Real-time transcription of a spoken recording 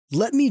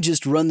"Let me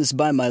just run this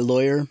by my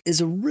lawyer" is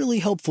a really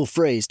helpful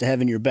phrase to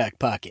have in your back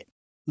pocket.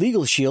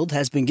 Legal Shield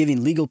has been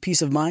giving legal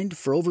peace of mind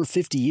for over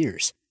 50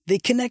 years. They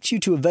connect you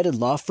to a vetted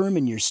law firm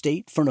in your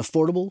state for an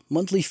affordable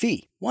monthly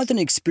fee. Want an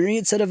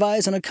experienced set of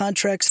eyes on a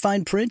contract's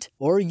fine print?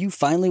 Or you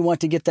finally want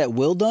to get that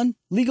will done?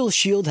 Legal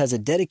Shield has a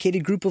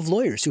dedicated group of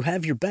lawyers who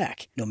have your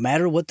back, no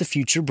matter what the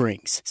future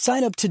brings.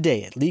 Sign up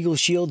today at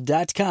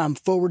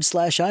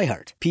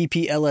LegalShield.com/iHeart.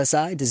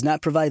 PPLSI does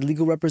not provide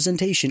legal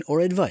representation or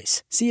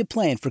advice. See a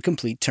plan for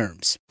complete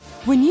terms.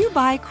 When you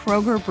buy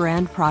Kroger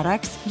brand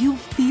products, you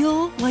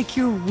feel like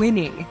you're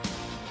winning.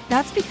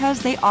 That's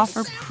because they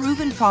offer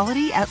proven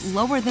quality at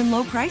lower than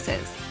low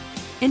prices.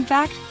 In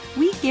fact,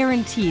 we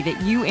guarantee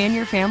that you and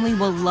your family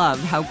will love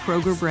how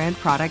Kroger brand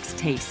products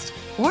taste,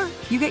 or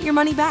you get your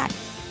money back.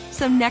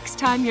 So next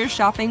time you're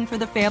shopping for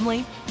the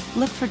family,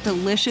 look for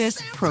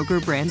delicious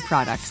Kroger brand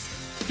products,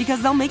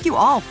 because they'll make you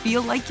all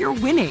feel like you're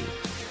winning.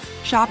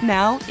 Shop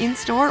now,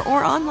 in-store,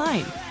 or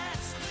online.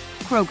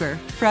 Kroger,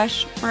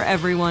 fresh for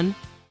everyone.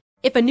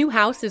 If a new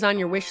house is on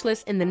your wish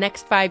list in the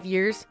next 5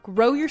 years,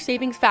 grow your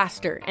savings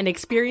faster and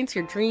experience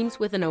your dreams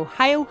with an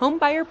Ohio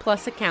Homebuyer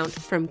Plus account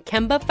from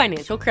Kemba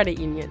Financial Credit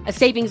Union. A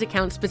savings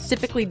account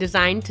specifically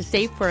designed to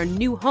save for a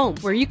new home,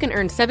 where you can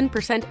earn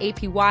 7%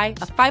 APY,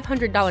 a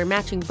 $500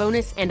 matching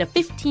bonus, and a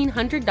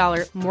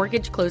 $1,500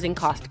 mortgage closing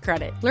cost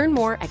credit. Learn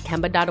more at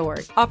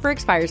Kemba.org. Offer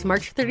expires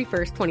March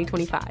 31st,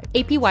 2025.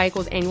 APY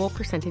equals annual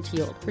percentage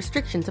yield.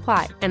 Restrictions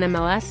apply.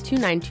 NMLS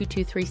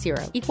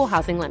 292230. Equal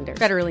housing lender.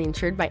 Federally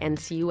insured by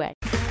NCUA.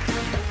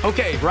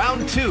 Okay,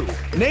 round two.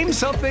 Name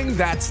something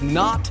that's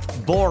not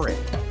boring.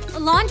 A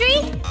laundry?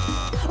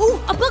 Ooh,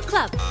 a book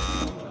club.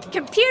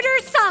 Computer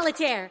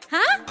solitaire,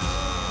 huh?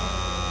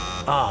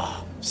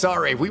 Ah,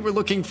 sorry, we were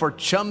looking for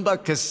Chumba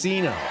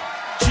Casino.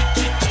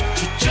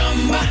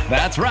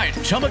 That's right,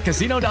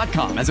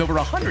 ChumbaCasino.com has over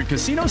 100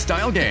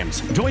 casino-style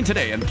games. Join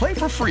today and play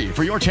for free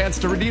for your chance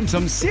to redeem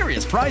some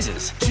serious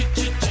prizes.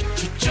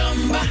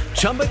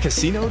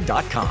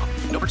 ChumbaCasino.com.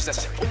 No purchase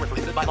necessary. Void where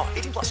prohibited by law.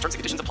 18 plus. Terms and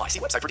conditions apply. See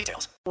website for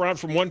details. We're on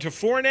from 1 to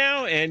 4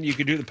 now, and you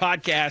can do the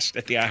podcast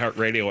at the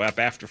iHeartRadio app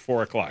after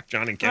 4 o'clock.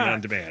 John and Ken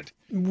on demand.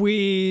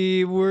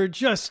 We were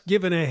just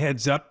given a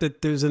heads up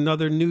that there's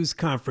another news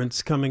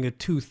conference coming at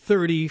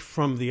 2:30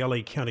 from the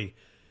LA County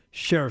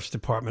Sheriff's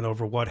Department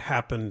over what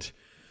happened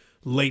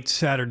late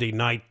Saturday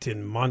night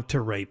in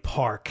Monterey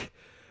Park.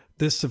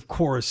 This, of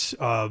course,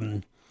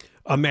 a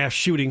mass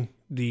shooting.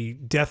 The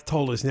death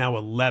toll is now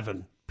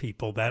 11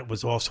 people. That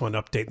was also an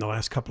update in the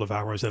last couple of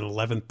hours. An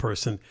 11th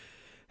person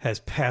has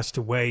passed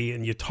away.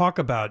 And you talk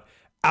about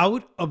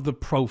out of the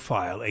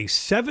profile. A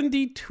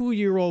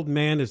 72-year-old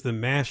man is the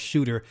mass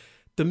shooter.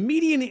 The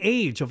median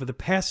age over the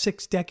past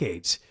 6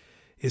 decades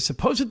is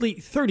supposedly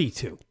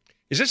 32.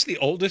 Is this the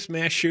oldest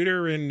mass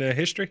shooter in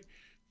history?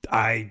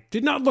 I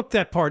did not look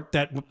that part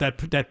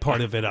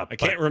of it up. I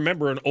can't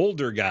remember an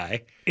older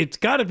guy. It's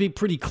got to be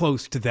pretty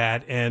close to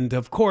that. And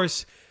of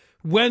course,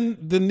 when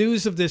the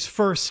news of this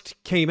first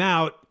came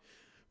out,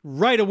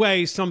 right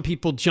away, some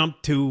people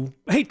jumped to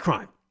hate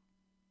crime.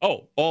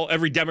 Oh,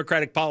 every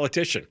Democratic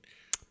politician.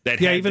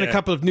 Even a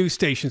couple of news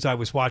stations I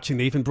was watching,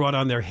 they even brought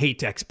on their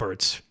hate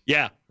experts.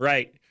 Yeah,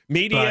 right.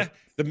 Media,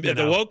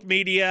 the woke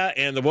media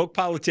and the woke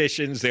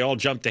politicians, they all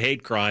jumped to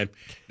hate crime.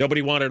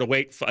 Nobody wanted to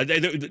wait.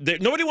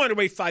 Nobody wanted to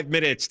wait 5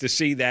 minutes to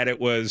see that it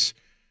was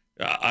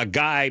a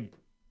guy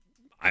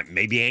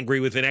maybe angry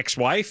with an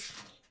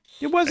ex-wife.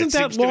 It wasn't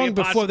that long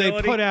before they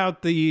put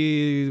out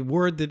the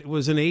word that it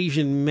was an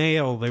Asian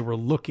male they were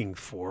looking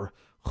for.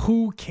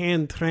 Hu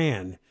Can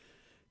Tran,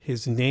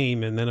 his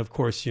name. And then, of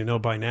course,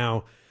 by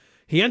now,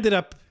 he ended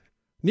up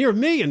near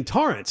me in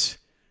Torrance.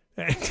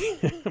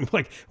 I'm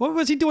like, what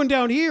was he doing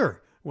down here?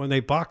 When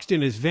they boxed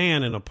in his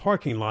van in a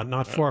parking lot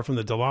not far from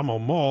the Del Amo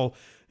Mall,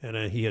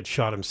 and he had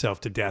shot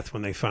himself to death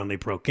when they finally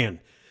broke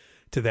in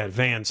to that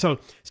van. So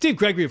Steve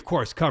Gregory, of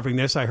course, covering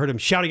this. I heard him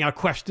shouting out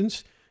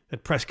questions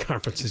at press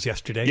conferences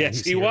yesterday. Yes,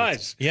 he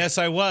was. Yes,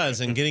 I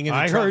was, and getting into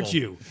trouble. I heard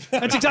you.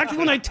 That's exactly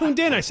when I tuned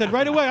in. I said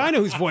right away, I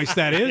know whose voice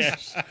that is.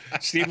 Yes.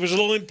 Steve was a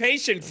little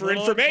impatient for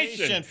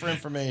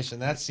information.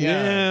 That's,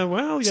 yeah,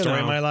 well,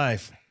 story of my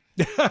life.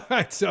 All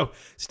right, so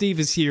Steve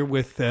is here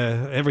with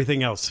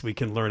everything else we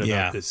can learn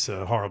about this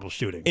horrible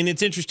shooting. And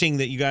it's interesting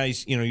that you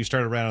guys, you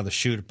started right out of the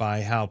chute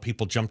by how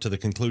people jumped to the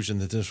conclusion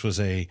that this was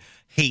a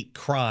hate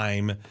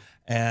crime.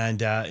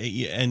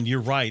 And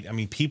you're right. I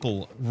mean,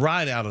 people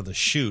right out of the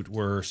chute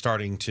were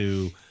starting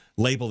to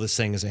label this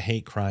thing as a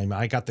hate crime.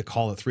 I got the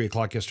call at 3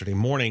 o'clock yesterday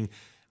morning.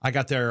 I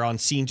got there on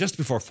scene just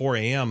before 4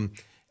 a.m.,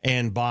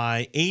 and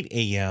by 8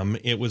 a.m.,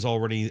 it was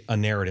already a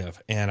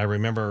narrative. And I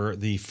remember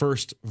the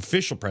first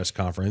official press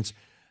conference,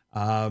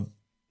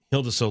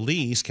 Hilda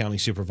Solis, county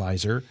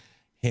supervisor,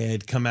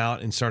 had come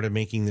out and started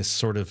making this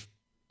sort of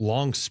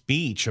long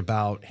speech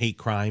about hate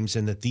crimes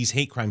and that these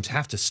hate crimes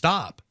have to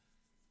stop,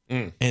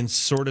 and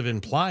sort of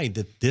implied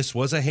that this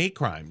was a hate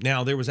crime.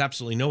 Now, there was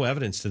absolutely no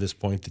evidence to this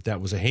point that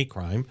that was a hate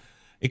crime.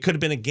 It could have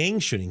been a gang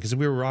shooting, because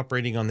we were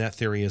operating on that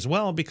theory as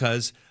well,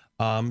 because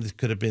it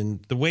could have been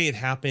the way it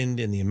happened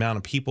and the amount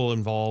of people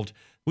involved.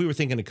 we were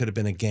thinking it could have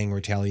been a gang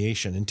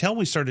retaliation until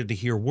we started to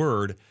hear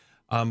word.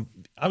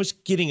 I was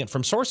getting it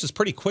from sources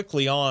pretty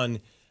quickly on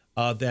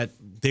that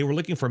they were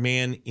looking for a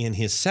man in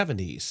his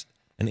 70s,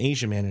 an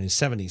Asian man in his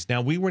 70s.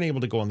 Now, we weren't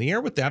able to go on the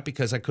air with that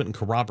because I couldn't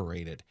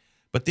corroborate it.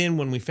 But then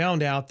when we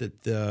found out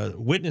that the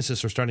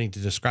witnesses were starting to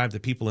describe the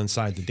people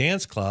inside the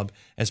dance club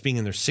as being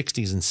in their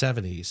 60s and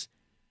 70s,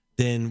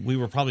 then we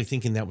were probably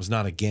thinking that was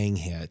not a gang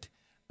hit.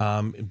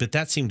 But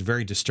that seemed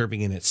very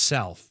disturbing in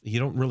itself. You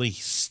don't really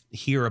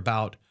hear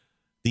about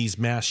these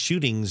mass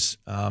shootings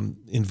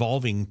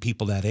involving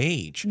people that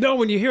age. No,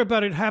 when you hear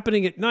about it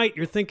happening at night,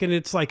 you're thinking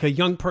it's like a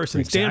young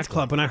person's dance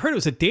club. And I heard it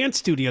was a dance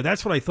studio.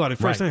 That's what I thought at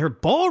first. And I heard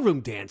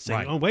ballroom dancing.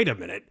 Right. Oh, wait a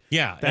minute.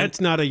 Yeah.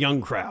 That's not a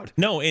young crowd.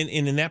 No, and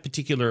in that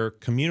particular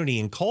community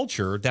and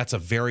culture, that's a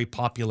very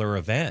popular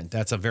event.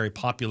 That's a very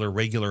popular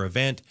regular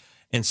event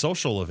and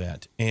social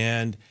event.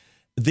 And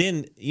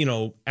then,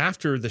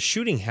 after the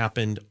shooting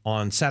happened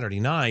on Saturday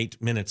night,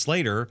 minutes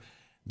later,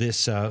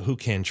 this Hu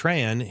Can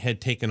Tran had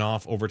taken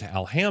off over to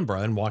Alhambra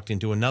and walked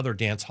into another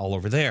dance hall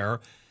over there.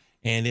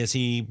 And as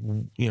he,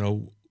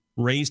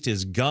 raised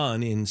his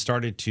gun and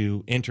started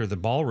to enter the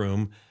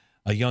ballroom,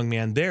 a young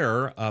man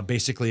there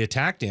basically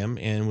attacked him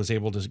and was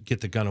able to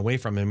get the gun away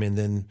from him. And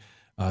then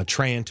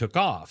Tran took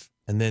off.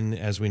 And then,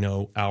 as we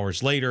know,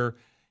 hours later,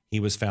 he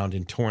was found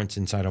in Torrance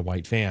inside a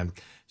white van.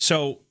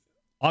 So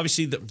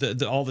obviously,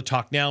 all the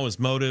talk now is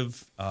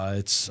motive.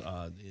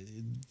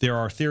 There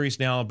are theories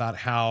now about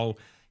how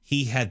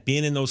he had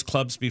been in those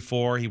clubs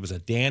before. He was a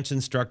dance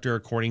instructor,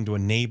 according to a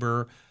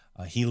neighbor.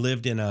 He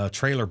lived in a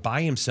trailer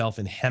by himself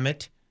in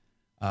Hemet.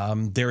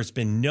 There's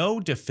been no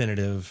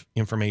definitive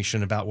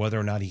information about whether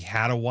or not he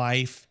had a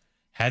wife,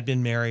 had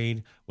been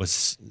married,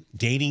 was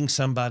dating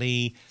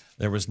somebody.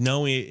 There was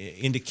no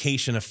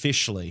indication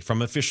officially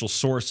from official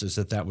sources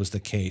that was the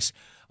case.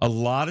 A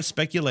lot of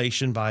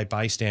speculation by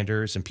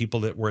bystanders and people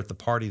that were at the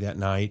party that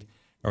night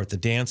or at the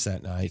dance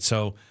that night.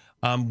 So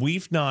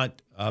we've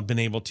not been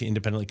able to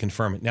independently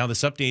confirm it. Now,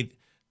 this update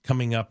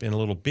coming up in a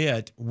little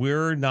bit,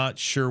 we're not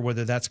sure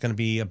whether that's going to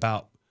be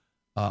about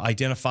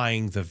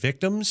identifying the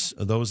victims,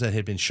 those that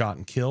had been shot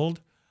and killed,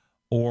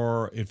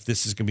 or if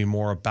this is going to be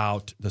more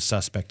about the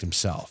suspect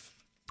himself.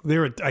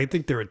 I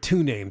think there are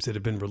two names that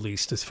have been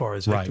released as far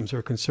as victims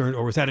are concerned.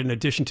 Or was that in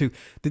addition to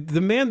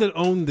the man that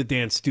owned the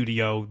dance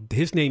studio?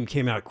 His name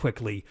came out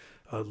quickly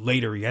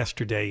later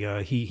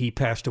yesterday. He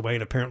passed away,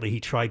 and apparently he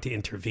tried to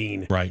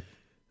intervene. Right.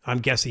 I'm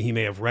guessing he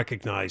may have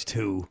recognized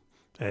Hu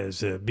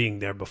as being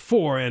there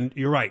before. And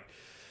you're right.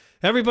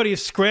 Everybody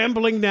is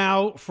scrambling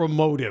now for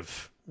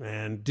motive.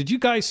 And did you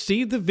guys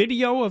see the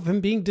video of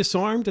him being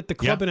disarmed at the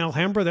club in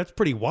Alhambra? That's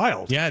pretty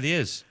wild. Yeah, it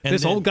is. And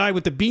this old guy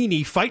with the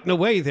beanie fighting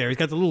away there. He's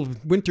got the little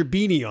winter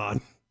beanie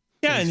on.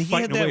 Yeah, and he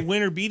had that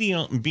winter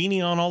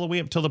beanie on all the way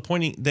up till the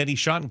point that he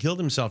shot and killed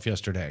himself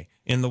yesterday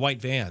in the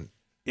white van.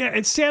 Yeah,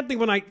 and sadly,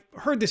 when I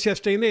heard this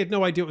yesterday and they had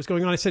no idea what was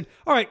going on, I said,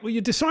 all right, well,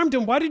 you disarmed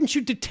him. Why didn't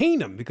you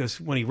detain him? Because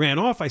when he ran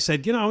off, I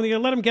said, you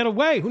let him get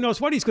away. Who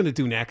knows what he's going to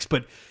do next?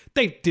 But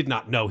they did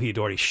not know he had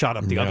already shot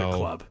up the other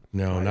club.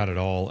 No, not at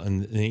all.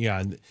 And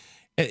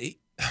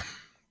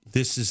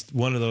this is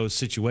one of those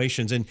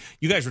situations. And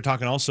you guys were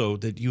talking also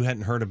that you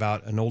hadn't heard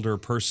about an older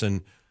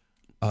person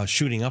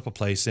shooting up a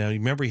place. Now,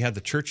 remember he had the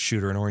church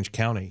shooter in Orange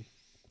County.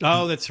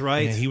 Oh, that's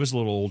right. And he was a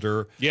little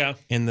older. Yeah.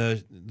 And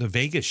the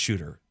Vegas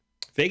shooter.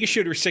 Vegas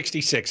shooter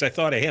 66. I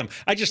thought of him.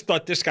 I just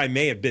thought this guy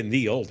may have been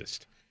the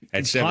oldest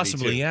at 72.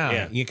 Possibly,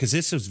 yeah. Because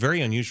this is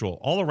very unusual.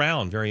 All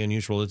around, very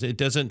unusual. It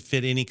doesn't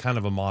fit any kind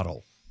of a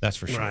model. That's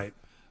for sure. Right.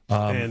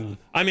 And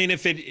I mean,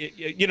 if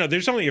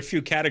there's only a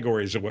few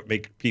categories of what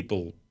make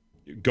people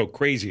go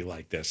crazy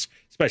like this,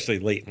 especially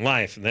late in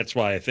life. And that's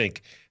why I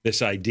think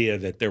this idea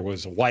that there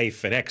was a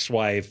wife, an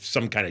ex-wife,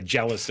 some kind of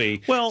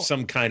jealousy,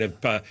 some kind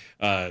of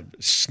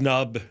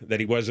snub that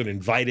he wasn't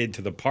invited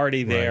to the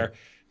party there. Right.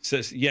 So,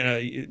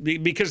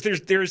 because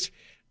there's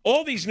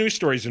all these news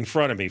stories in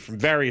front of me from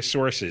various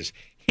sources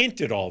hint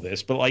at all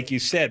this, but like you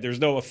said, there's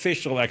no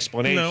official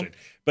explanation. No.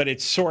 But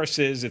it's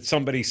sources, it's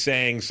somebody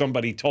saying,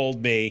 somebody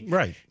told me.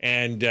 Right.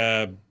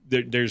 And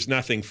there's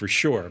nothing for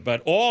sure.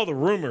 But all the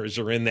rumors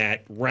are in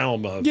that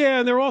realm of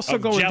and they're also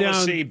going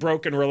jealousy, down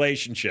broken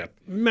relationship.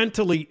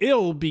 Mentally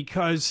ill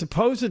because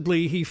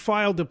supposedly he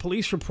filed a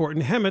police report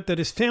in Hemet that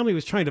his family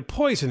was trying to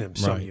poison him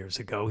some years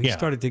ago. He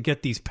started to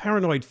get these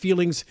paranoid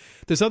feelings.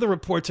 There's other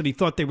reports that he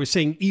thought they were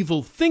saying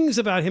evil things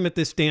about him at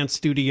this dance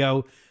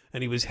studio,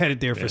 and he was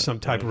headed there for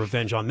some type of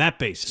revenge on that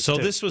basis. So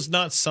this was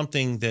not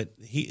something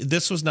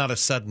this was not a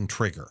sudden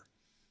trigger.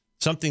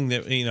 Something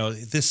that,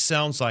 this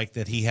sounds like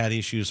that he had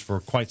issues for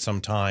quite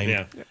some time.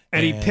 Yeah.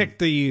 And he picked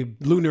the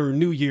Lunar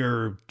New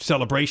Year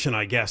celebration,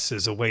 I guess,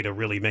 as a way to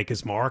really make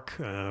his mark.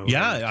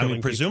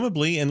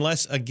 Presumably,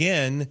 unless,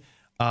 again,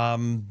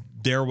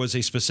 there was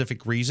a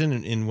specific reason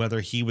in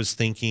whether he was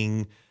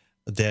thinking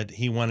that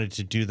he wanted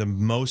to do the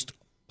most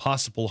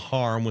possible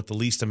harm with the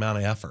least amount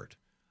of effort.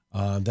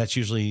 That's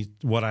usually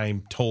what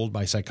I'm told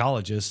by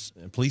psychologists,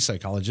 police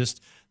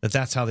psychologists,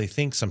 that's how they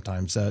think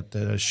sometimes, that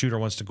a shooter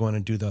wants to go in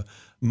and do the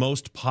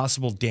most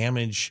possible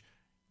damage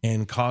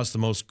and cause the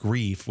most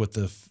grief with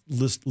the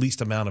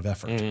least amount of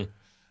effort. Mm-hmm.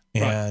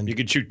 And you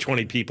could shoot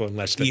 20 people in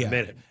less than a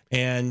minute.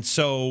 And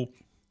so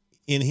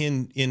in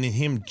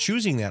him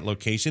choosing that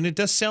location, it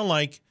does sound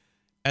like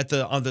at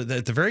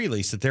the very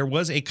least that there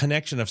was a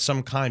connection of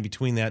some kind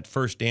between that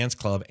first dance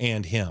club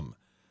and him.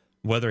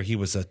 Whether he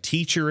was a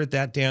teacher at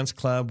that dance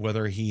club,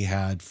 whether he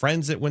had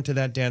friends that went to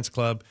that dance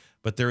club,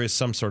 but there is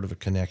some sort of a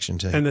connection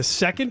to him. And the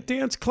second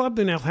dance club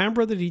in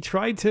Alhambra that he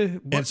tried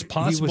to... It's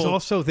possible. He was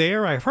also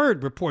there. I've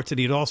heard reports that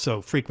he'd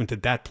also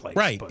frequented that place.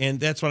 Right, but. And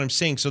that's what I'm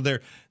saying. So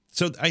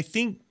I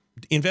think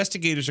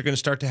investigators are going to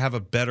start to have a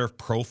better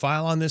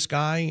profile on this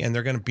guy, and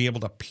they're going to be able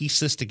to piece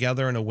this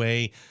together in a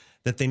way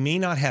that they may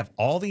not have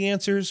all the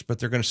answers, but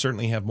they're going to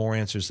certainly have more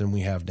answers than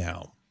we have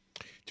now.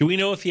 Do we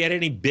know if he had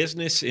any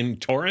business in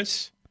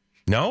Torrance?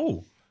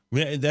 No.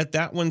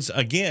 That one's,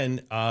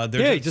 again,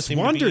 he just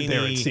wandered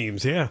there, it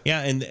seems, yeah. Yeah,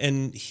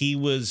 and it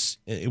was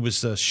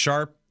the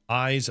sharp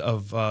eyes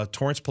of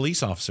Torrance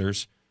police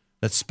officers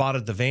that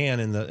spotted the van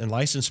and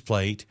license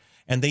plate,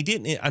 and they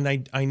didn't,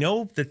 and I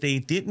know that they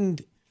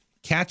didn't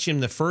catch him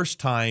the first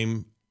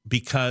time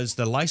because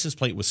the license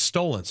plate was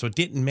stolen, so it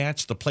didn't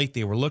match the plate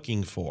they were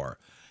looking for.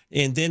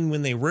 And then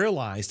when they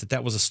realized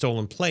that was a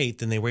stolen plate,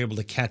 then they were able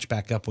to catch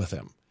back up with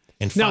him.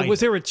 Now, was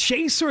there a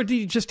chase, or did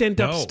he just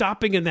end up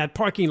stopping in that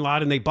parking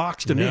lot and they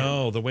boxed him in?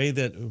 No, the way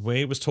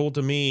it was told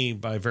to me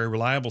by a very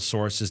reliable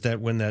source is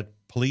that when that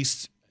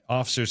police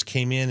officers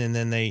came in and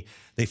then they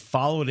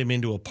followed him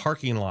into a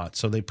parking lot,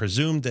 so they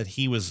presumed that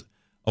he was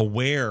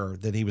aware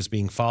that he was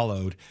being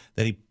followed,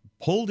 that he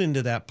pulled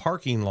into that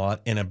parking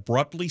lot and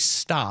abruptly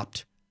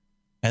stopped.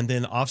 And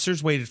then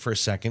officers waited for a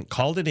second,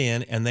 called it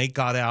in, and they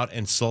got out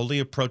and slowly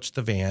approached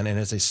the van. And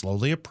as they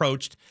slowly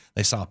approached,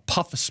 they saw a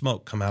puff of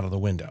smoke come out of the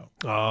window.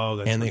 Oh,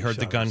 that's and they heard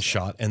the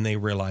gunshot, and they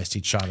realized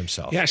he'd shot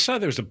himself. Yeah, I saw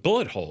there was a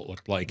bullet hole, it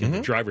looked like, in the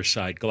driver's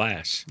side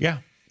glass. Yeah.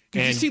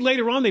 Did you see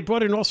later on they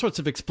brought in all sorts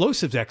of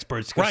explosives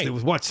experts? Because there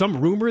was,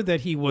 some rumor that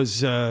he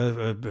was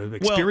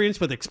experienced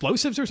with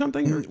explosives or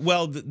something?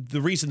 Well, the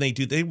reason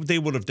they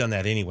would have done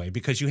that anyway,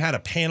 because you had a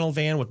panel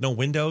van with no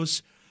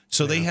windows.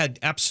 So they had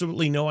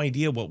absolutely no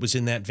idea what was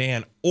in that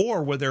van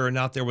or whether or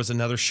not there was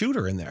another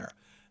shooter in there.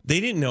 They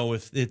didn't know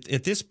if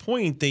at this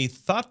point they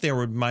thought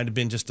there might have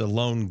been just a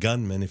lone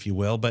gunman, if you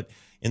will. But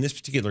in this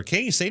particular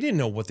case, they didn't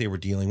know what they were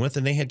dealing with,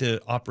 and they had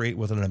to operate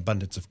with an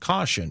abundance of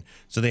caution.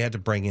 So they had to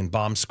bring in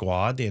bomb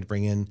squad. They had to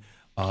bring in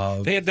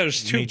they had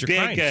those two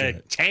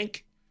big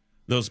tank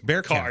those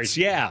Bearcats. Cars,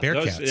 yeah.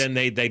 Bearcats. And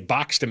they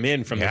boxed him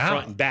in from the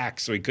front and back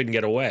so he couldn't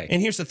get away.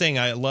 And here's the thing.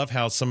 I love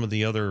how some of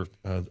the other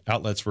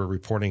outlets were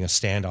reporting a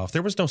standoff.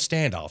 There was no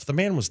standoff. The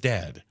man was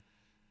dead.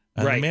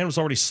 Right. The man was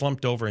already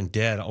slumped over and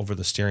dead over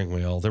the steering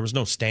wheel. There was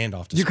no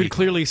standoff. You could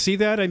clearly see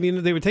that. I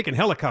mean, they were taking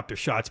helicopter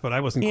shots, but I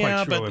wasn't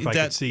quite sure if I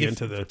could see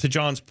into the... To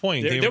John's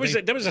point. There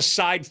was a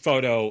side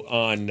photo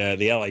on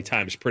the LA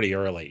Times pretty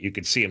early. You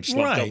could see him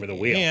slumped over the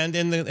wheel. And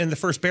the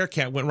first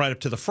Bearcat went right up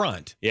to the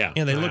front. Yeah.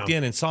 And they looked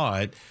in and saw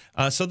it.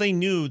 So they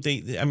knew,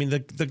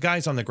 the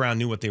guys on the ground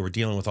knew what they were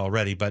dealing with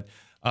already, but...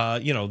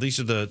 these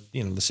are the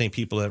same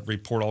people that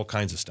report all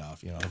kinds of stuff.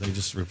 They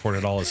just report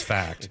it all as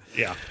fact.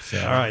 Yeah. So.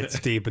 All right,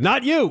 Steve, but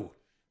not you,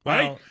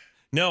 right? Well,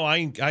 no,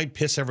 I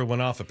piss everyone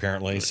off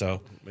apparently.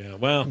 So yeah.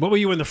 Well, what were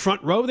you in the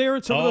front row there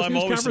at some of those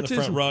news conferences? I'm always in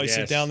the front row. I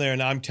sit down there,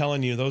 and I'm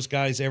telling you, those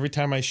guys. Every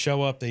time I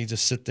show up, they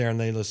just sit there and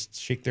they just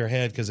shake their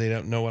head because they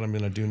don't know what I'm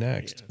going to do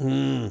next.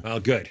 Yeah. Well,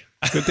 good.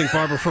 Good thing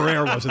Barbara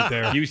Ferrer wasn't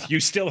there. You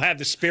still have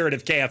the spirit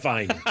of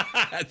KFI in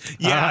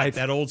you. Yeah, right.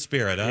 That old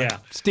spirit, huh? Yeah.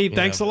 Steve,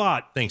 thanks a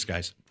lot. Thanks,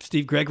 guys.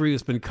 Steve Gregory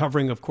has been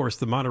covering, of course,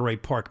 the Monterey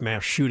Park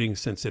mass shooting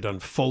since it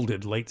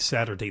unfolded late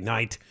Saturday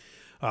night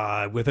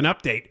with an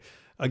update.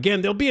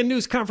 Again, there'll be a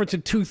news conference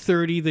at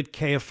 2:30 that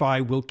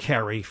KFI will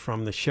carry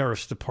from the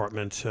Sheriff's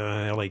Department,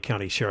 LA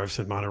County Sheriff's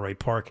at Monterey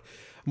Park.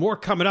 More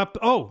coming up.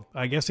 Oh,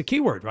 I guess a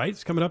keyword, right?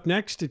 It's coming up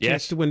next. A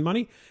chance to win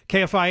money.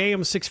 KFI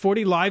AM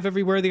 640, live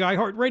everywhere, the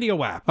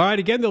iHeartRadio app. All right,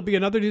 again, there'll be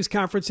another news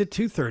conference at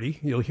 2:30.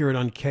 You'll hear it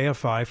on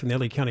KFI from the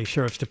LA County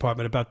Sheriff's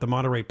Department about the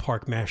Monterey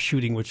Park mass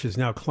shooting, which has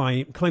now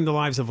claimed the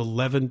lives of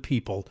 11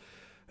 people.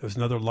 There's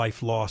another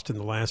life lost in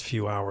the last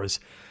few hours.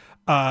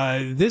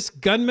 This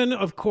gunman,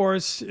 of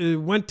course,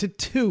 went to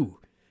 2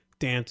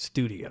 dance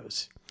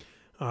studios.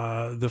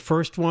 The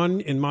first one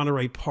in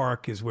Monterey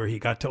Park is where he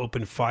got to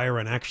open fire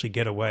and actually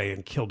get away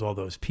and killed all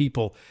those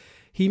people.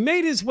 He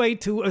made his way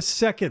to a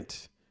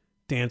second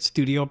dance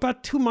studio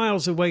about 2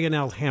 miles away in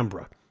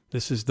Alhambra.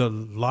 This is the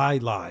Lai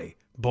Lai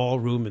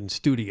Ballroom and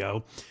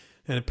Studio.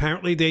 And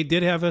apparently they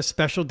did have a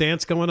special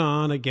dance going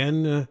on.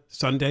 Again,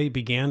 Sunday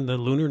began the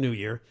Lunar New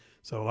Year.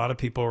 So a lot of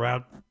people were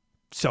out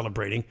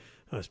celebrating,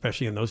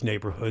 especially in those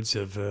neighborhoods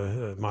of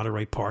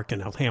Monterey Park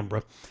and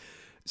Alhambra.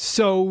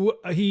 So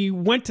he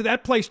went to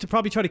that place to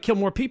probably try to kill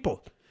more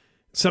people.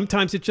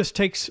 Sometimes it just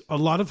takes a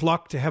lot of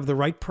luck to have the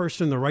right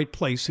person in the right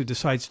place who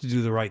decides to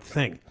do the right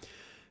thing.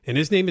 And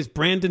his name is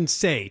Brandon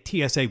Say,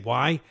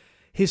 T-S-A-Y.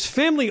 His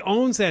family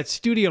owns that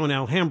studio in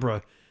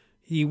Alhambra.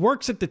 He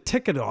works at the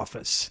ticket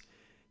office.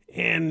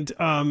 And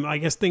I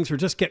guess things were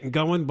just getting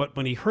going, but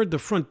when he heard the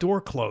front door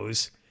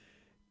close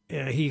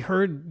he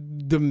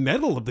heard the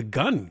metal of the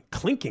gun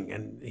clinking,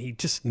 and he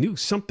just knew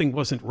something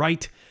wasn't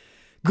right.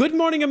 Good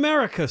Morning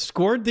America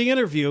scored the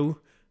interview.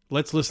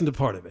 Let's listen to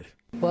part of it.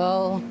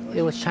 Well,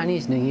 it was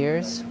Chinese New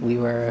Year's. We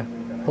were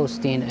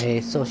hosting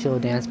a social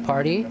dance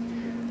party.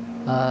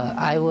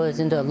 I was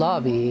in the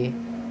lobby.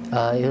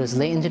 It was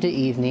late into the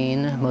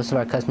evening. Most of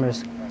our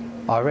customers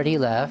already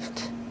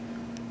left.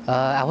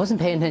 I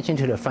wasn't paying attention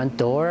to the front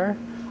door.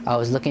 I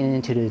was looking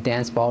into the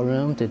dance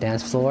ballroom, the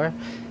dance floor,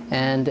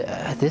 and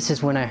this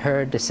is when I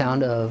heard the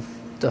sound of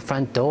the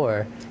front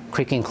door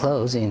creaking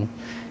closing,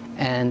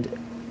 and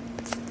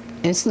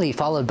instantly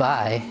followed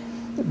by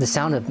the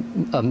sound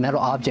of a metal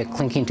object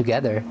clinking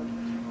together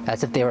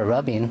as if they were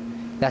rubbing.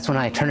 That's when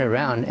I turned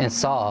around and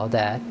saw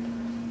that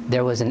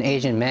there was an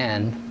Asian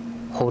man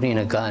holding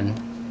a gun.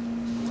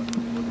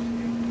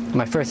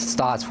 My first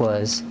thoughts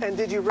was,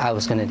 I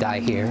was going to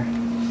die here.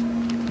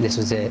 This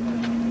was it.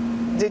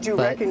 Did you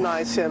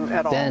recognize him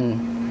at all?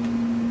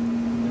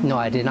 Then, no,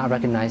 I did not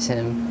recognize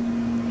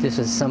him. This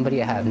was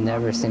somebody I have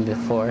never seen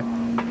before.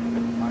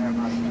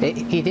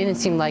 He didn't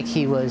seem like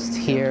he was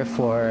here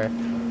for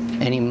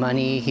any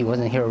money. He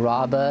wasn't here to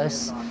rob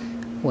us.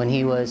 When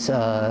he was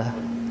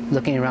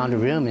looking around the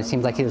room, it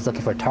seemed like he was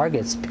looking for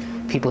targets,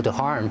 people to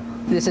harm.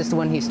 This is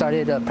when he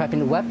started prepping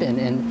the weapon,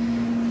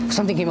 and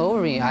something came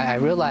over me. I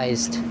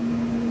realized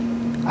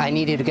I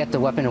needed to get the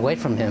weapon away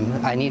from him.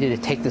 I needed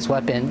to take this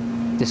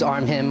weapon,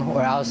 disarm him,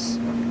 or else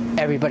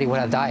everybody would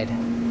have died.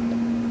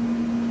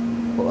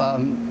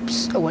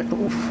 So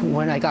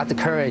when I got the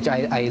courage,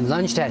 I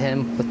lunged at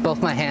him with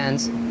both my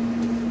hands,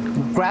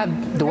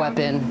 grabbed the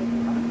weapon,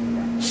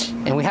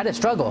 and we had a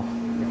struggle.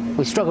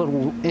 We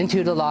struggled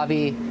into the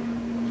lobby,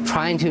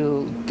 trying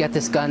to get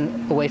this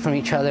gun away from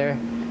each other.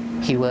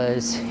 He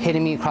was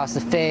hitting me across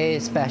the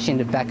face, bashing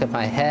the back of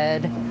my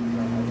head.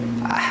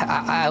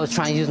 I was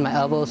trying to use my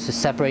elbows to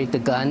separate the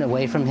gun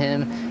away from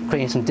him,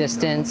 creating some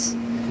distance.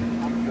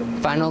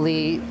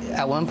 Finally,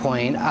 at one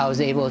point, I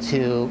was able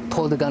to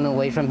pull the gun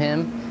away from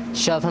him,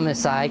 shove him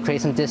aside,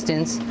 create some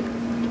distance,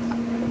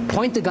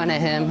 point the gun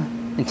at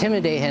him,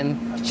 intimidate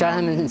him, shout at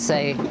him and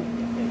say,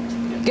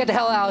 "Get the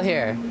hell out of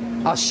here.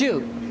 I'll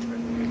shoot.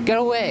 Get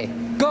away.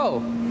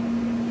 Go."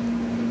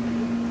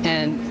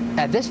 And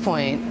at this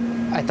point,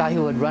 I thought he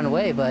would run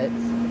away, but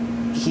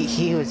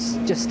he was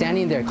just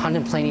standing there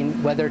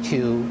contemplating whether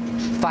to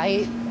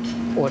fight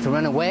or to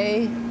run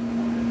away.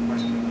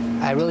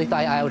 I really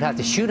thought I would have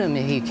to shoot him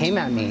if he came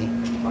at me.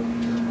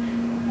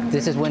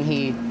 This is when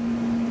he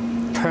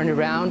turned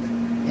around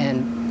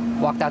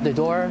and walked out the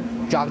door,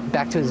 jogged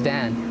back to his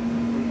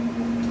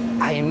van.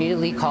 I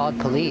immediately called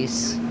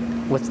police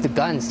with the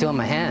gun still in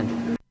my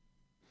hand.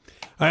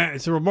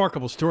 It's a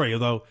remarkable story,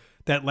 although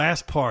that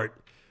last part,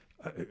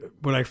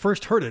 when I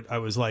first heard it, I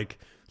was like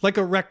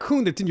a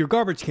raccoon that's in your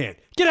garbage can.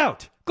 Get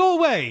out! Go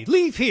away!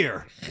 Leave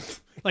here!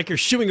 Like you're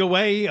shooing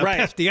away a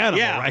pesky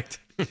animal, right?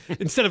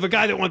 Instead of a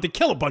guy that wanted to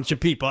kill a bunch of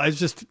people. It's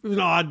just an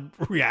odd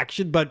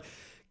reaction, but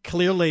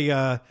clearly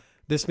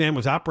this man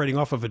was operating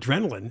off of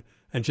adrenaline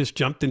and just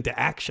jumped into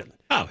action.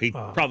 Oh, he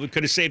probably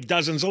could have saved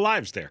dozens of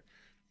lives there.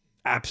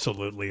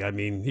 Absolutely. I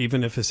mean,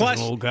 even if this is an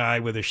old guy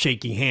with a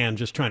shaky hand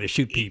just trying to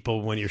shoot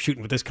people, when you're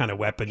shooting with this kind of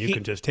weapon, you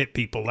can just hit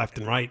people left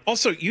and right.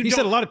 Also, he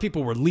said a lot of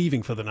people were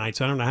leaving for the night,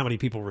 so I don't know how many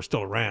people were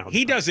still around.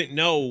 He doesn't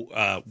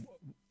know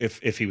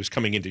if he was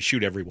coming in to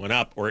shoot everyone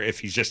up or if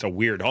he's just a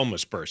weird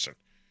homeless person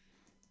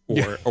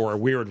or a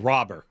weird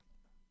robber.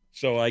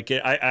 So, like,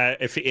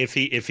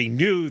 if he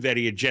knew that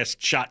he had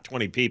just shot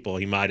 20 people,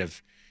 he might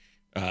have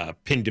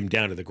pinned him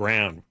down to the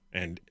ground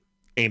and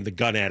aimed the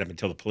gun at him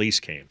until the police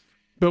came.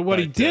 But what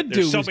he did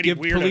do was give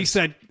police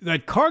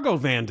that cargo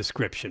van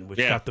description, which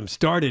got them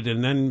started.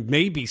 And then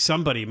maybe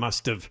somebody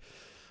must have,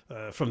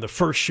 from the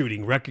first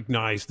shooting,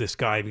 recognized this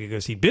guy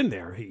because he'd been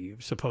there. He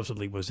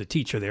supposedly was a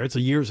teacher there. It's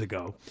years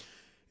ago.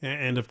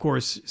 And, of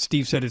course,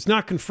 Steve said it's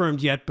not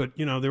confirmed yet, but,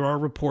 you know, there are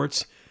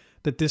reports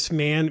that this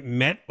man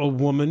met a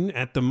woman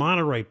at the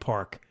Monterey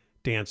Park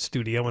dance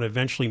studio and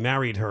eventually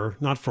married her.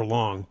 Not for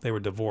long. They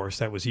were divorced.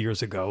 That was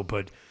years ago.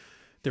 But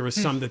there was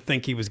some that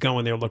think he was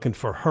going there looking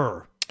for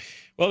her.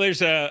 Well, there's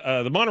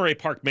the Monterey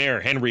Park mayor,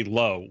 Henry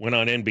Lowe, went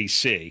on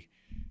NBC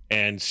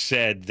and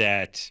said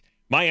that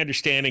my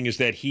understanding is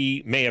that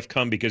he may have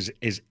come because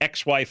his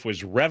ex-wife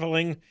was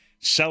reveling,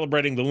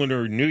 celebrating the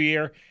Lunar New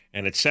Year,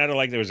 and it sounded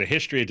like there was a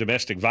history of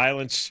domestic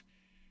violence.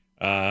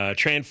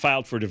 Tran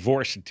filed for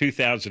divorce in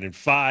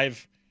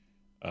 2005.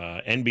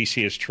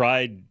 NBC has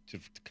tried to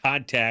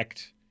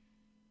contact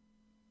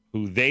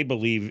who they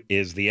believe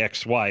is the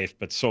ex-wife,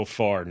 but so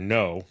far,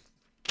 no.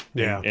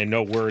 Yeah. And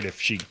no word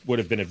if she would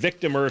have been a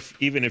victim or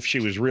even if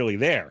she was really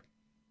there.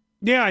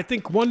 Yeah, I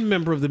think one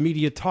member of the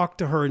media talked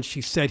to her and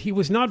she said he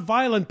was not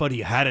violent, but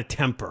he had a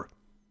temper.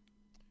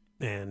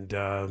 And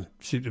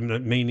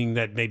meaning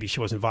that maybe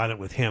she wasn't violent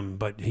with him,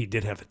 but he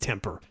did have a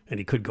temper and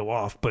he could go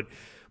off. But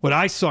what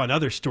I saw in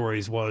other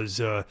stories was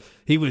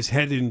he was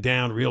heading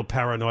down real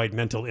paranoid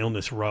mental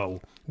illness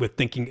row with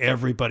thinking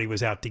everybody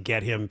was out to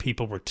get him.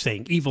 People were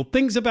saying evil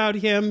things about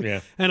him.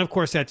 Yeah. And, of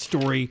course, that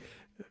story,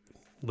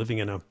 living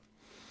in a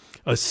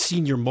a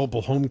senior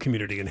mobile home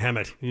community in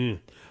Hemet.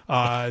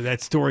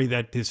 That story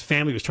that his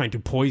family was trying to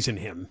poison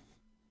him.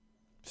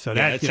 So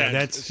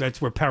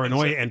that's where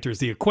paranoia enters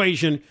the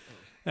equation.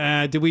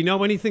 Do we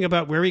know anything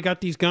about where he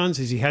got these guns?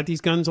 Has he had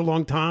these guns a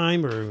long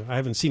time, or I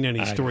haven't seen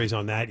any stories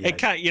on that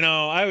yet?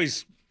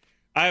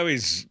 I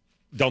always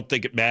don't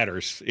think it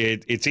matters.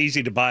 It's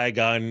easy to buy a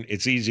gun.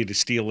 It's easy to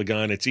steal a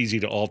gun. It's easy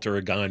to alter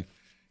a gun.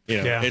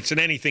 It's an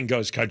anything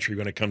goes country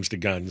when it comes to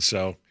guns.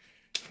 So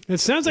it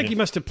sounds like he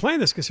must have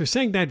planned this because they're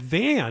saying that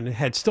van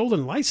had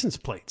stolen license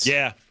plates.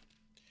 Yeah.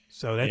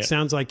 So that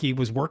sounds like he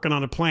was working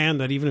on a plan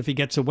that even if he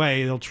gets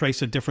away, they'll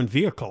trace a different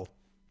vehicle.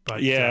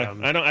 But,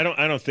 I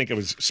don't think it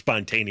was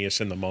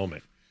spontaneous in the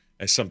moment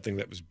as something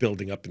that was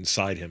building up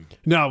inside him.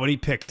 No, when he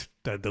picked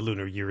the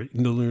Lunar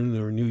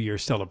New Year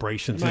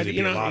celebrations, there'd be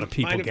a lot of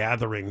people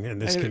gathering in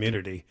this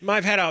community.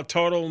 Might have had a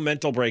total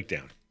mental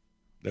breakdown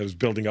that was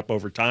building up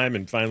over time,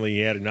 and finally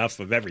he had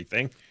enough of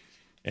everything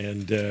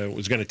and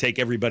was going to take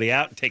everybody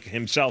out and take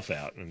himself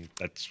out, and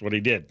that's what he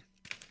did.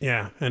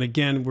 Yeah, and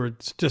again, we're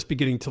just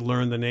beginning to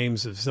learn the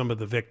names of some of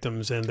the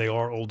victims, and they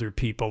are older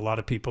people, a lot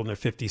of people in their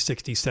 50s,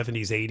 60s,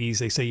 70s, 80s.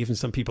 They say even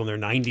some people in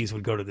their 90s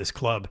would go to this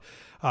club.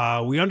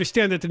 We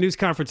understand that the news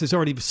conference has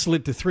already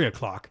slid to 3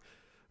 o'clock,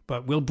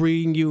 but we'll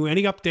bring you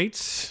any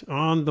updates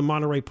on the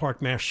Monterey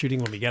Park mass shooting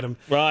when we get them.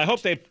 Well, I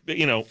hope they, if they're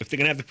going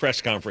to have the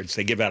press conference,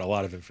 they give out a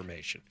lot of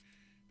information,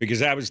 because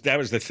that was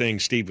the thing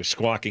Steve was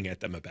squawking at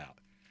them about.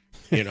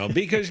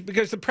 Because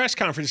the press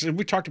conferences,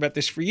 we talked about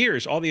this for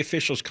years, all the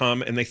officials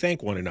come and they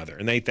thank one another,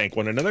 and they thank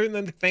one another, and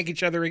then they thank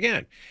each other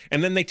again.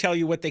 And then they tell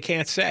you what they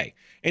can't say,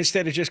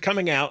 instead of just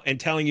coming out and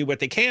telling you what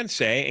they can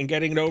say and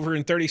getting it over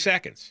in 30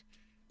 seconds.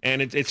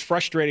 And it's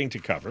frustrating to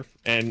cover,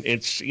 and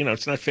it's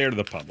not fair to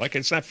the public.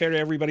 It's not fair to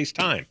everybody's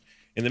time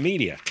in the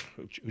media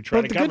who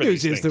try to cover these things. The good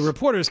news is the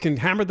reporters can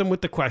hammer them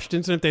with the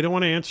questions, and if they don't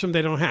want to answer them,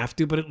 they don't have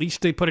to, but at least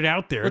they put it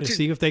out there to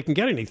see if they can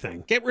get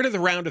anything. Get rid of the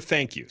round of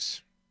thank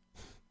yous.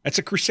 That's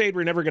a crusade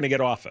we're never going to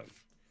get off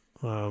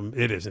of.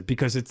 It isn't,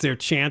 because it's their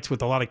chance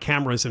with a lot of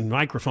cameras and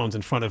microphones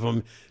in front of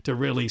them to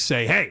really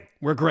say, hey,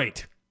 we're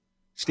great.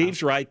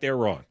 Steve's right, they're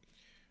wrong.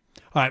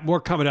 All right,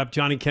 more coming up.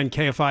 Johnny Ken,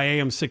 KFI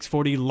AM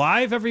 640,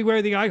 live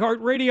everywhere, the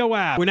iHeartRadio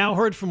app. We're now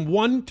heard from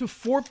 1 to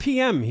 4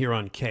 p.m. here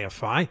on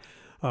KFI.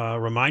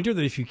 Reminder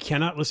that if you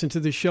cannot listen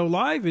to the show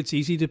live, it's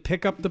easy to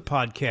pick up the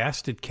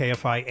podcast at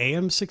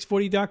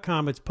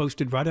KFIAM640.com. It's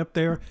posted right up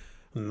there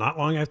not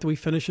long after we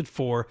finish at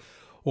 4.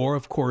 Or,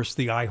 of course,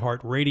 the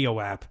iHeartRadio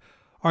app.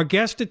 Our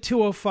guest at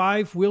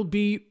 2:05 will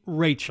be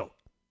Rachel.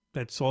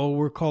 That's all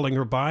we're calling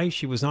her by.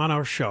 She was on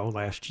our show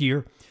last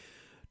year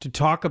to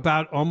talk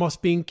about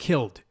almost being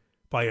killed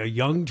by a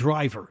young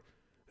driver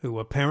who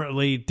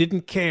apparently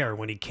didn't care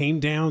when he came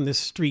down this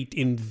street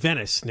in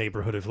Venice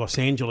neighborhood of Los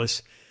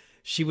Angeles.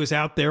 She was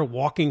out there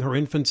walking her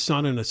infant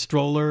son in a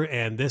stroller,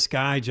 and this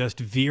guy just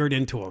veered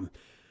into him.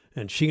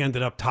 And she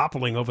ended up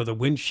toppling over the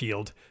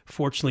windshield.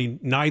 Fortunately,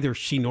 neither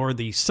she nor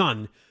the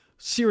son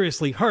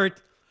seriously hurt.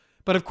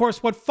 But of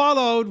course, what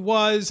followed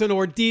was an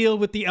ordeal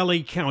with the LA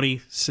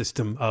County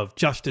system of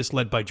justice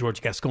led by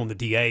George Gascon, the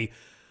DA,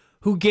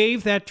 who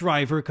gave that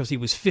driver, because he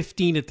was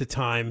 15 at the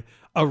time,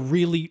 a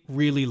really,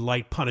 really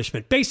light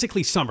punishment,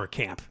 basically summer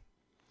camp.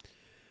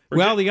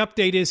 Well, the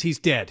update is he's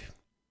dead.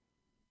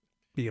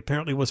 He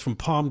apparently was from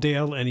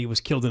Palmdale, and he was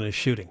killed in a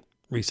shooting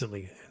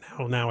recently.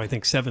 Now I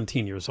think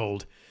 17 years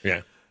old.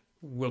 Yeah.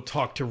 We'll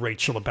talk to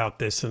Rachel about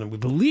this, and we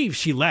believe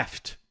she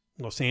left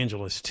Los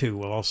Angeles, too.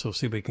 We'll also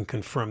see if we can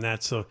confirm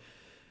that. So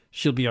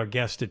she'll be our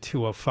guest at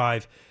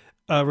 2:05.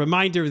 A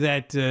reminder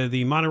that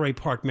the Monterey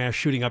Park mass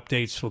shooting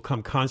updates will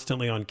come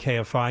constantly on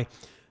KFI.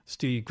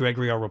 Steve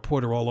Gregory, our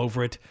reporter, all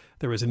over it.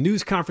 There is a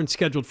news conference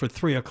scheduled for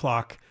 3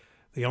 o'clock.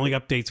 The only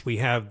updates we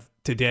have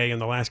today in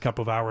the last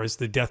couple of hours,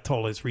 the death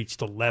toll has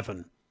reached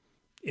 11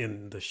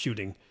 in the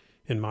shooting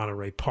in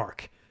Monterey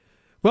Park.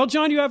 Well,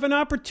 John, you have an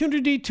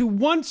opportunity to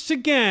once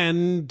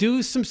again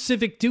do some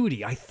civic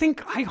duty. I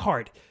think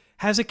iHeart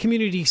has a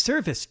community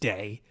service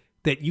day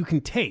that you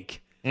can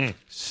take.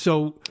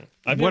 So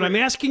what I'm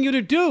asking you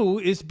to do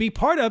is be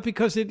part of,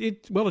 because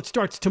it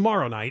starts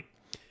tomorrow night,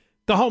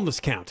 the homeless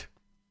count.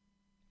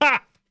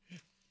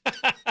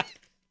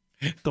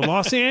 The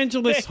Los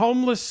Angeles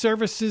Homeless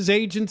Services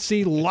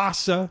Agency,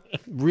 LAHSA,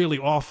 really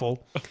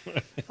awful,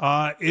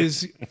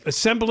 is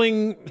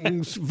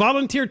assembling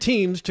volunteer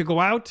teams to go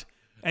out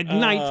at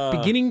night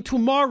beginning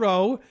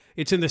tomorrow.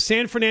 It's in the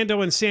San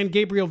Fernando and San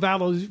Gabriel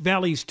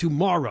valleys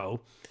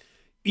tomorrow.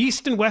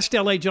 East and West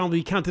LA, John, will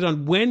be counted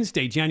on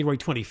Wednesday, January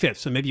 25th.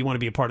 So maybe you want to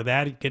be a part of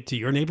that and get to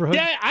your neighborhood?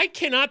 Yeah, I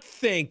cannot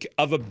think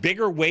of a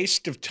bigger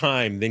waste of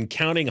time than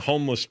counting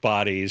homeless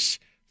bodies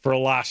for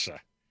LAHSA.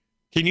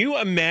 Can you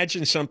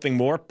imagine something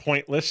more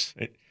pointless,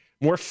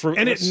 more fruitless?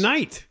 And at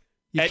night.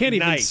 You can't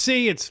even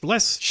see. It's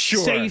less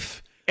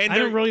safe. And I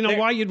don't really know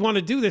why you'd want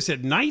to do this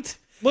at night.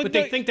 But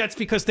they think that's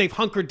because they've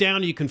hunkered down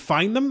and you can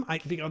find them. I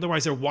think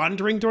otherwise they're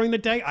wandering during the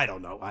day. I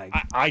don't know.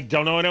 I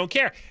don't know. I don't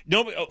care.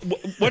 No.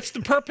 What's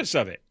the purpose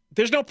of it?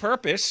 There's no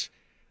purpose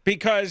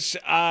because...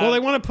 well, they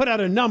want to put out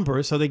a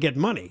number so they get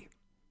money.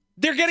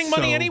 They're getting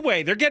money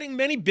anyway. They're getting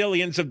many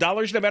billions of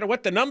dollars, no matter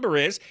what the number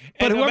is.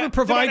 But whoever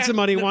provides the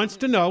money wants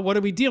to know, what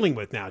are we dealing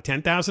with now?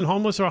 10,000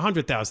 homeless or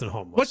 100,000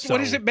 homeless? What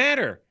does it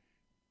matter?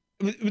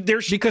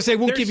 Because they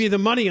won't give you the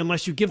money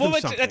unless you give them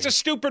something. That's a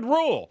stupid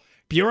rule.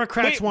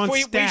 Bureaucrats want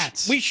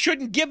stats. We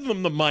shouldn't give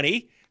them the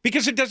money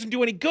because it doesn't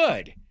do any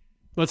good.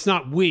 Well, it's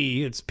not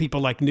we. It's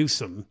people like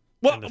Newsom.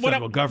 And the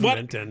federal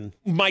government. And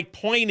my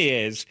point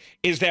is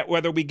that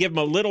whether we give them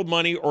a little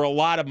money or a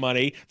lot of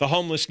money, the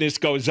homelessness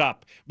goes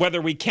up.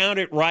 Whether we count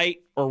it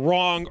right or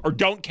wrong or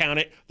don't count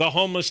it, the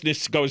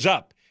homelessness goes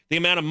up. The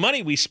amount of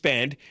money we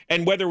spend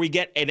and whether we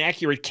get an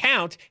accurate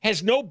count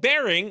has no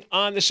bearing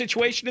on the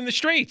situation in the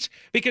streets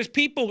because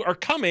people are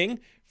coming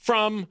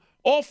from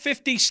all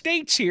 50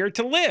 states here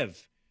to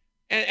live.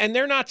 And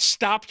they're not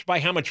stopped by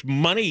how much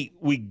money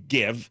we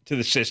give to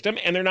the system,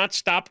 and they're not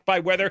stopped by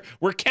whether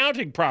we're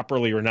counting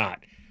properly or not.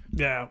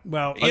 Yeah,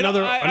 well,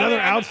 another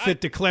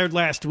outfit declared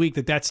last week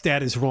that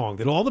stat is wrong.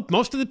 That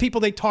most of the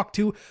people they talked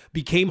to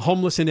became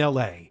homeless in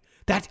L.A.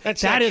 That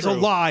is a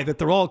lie. That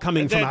they're all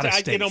coming from out of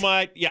state. You know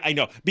what? Yeah, I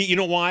know. But you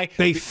know why?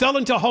 They fell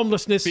into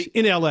homelessness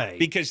in L.A.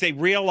 because they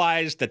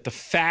realized that the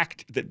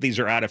fact that these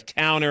are out of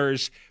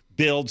towners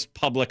builds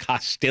public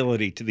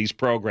hostility to these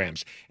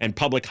programs and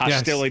public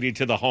hostility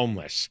to the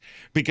homeless.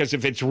 Because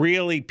if it's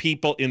really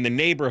people in the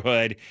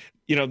neighborhood,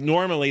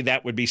 normally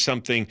that would be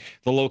something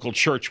the local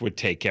church would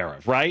take care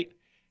of, right?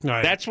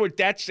 Right.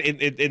 That's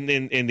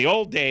in the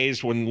old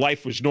days when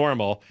life was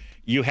normal.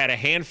 You had a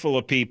handful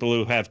of people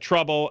who have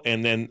trouble,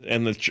 and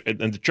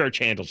the church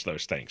handles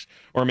those things,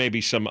 or maybe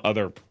some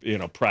other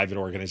private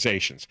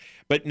organizations.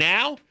 But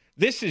now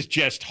this is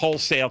just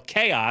wholesale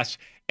chaos.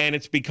 And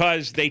it's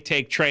because they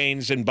take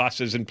trains and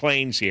buses and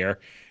planes here,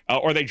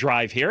 or they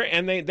drive here,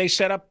 and they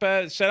set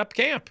up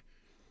camp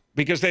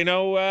because they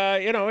know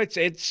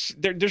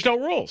there's no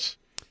rules.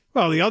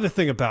 Well, the other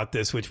thing about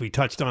this, which we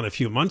touched on a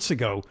few months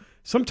ago,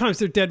 sometimes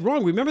they're dead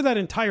wrong. Remember that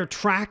entire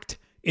tract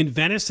in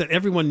Venice that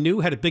everyone knew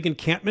had a big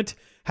encampment,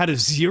 had a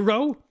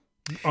 0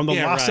 on the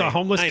Lhasa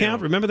homeless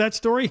camp? Remember that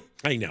story?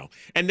 I know.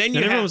 And then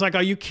everyone was like,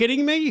 "Are you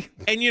kidding me?"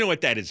 And you know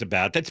what that is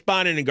about? That's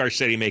Bonin and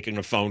Garcetti making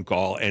a phone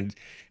call, and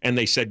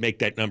they said make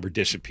that number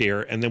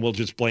disappear, and then we'll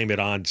just blame it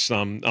on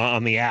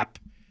on the app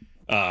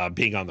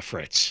being on the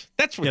fritz.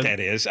 That's what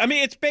that is. I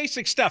mean, it's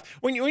basic stuff.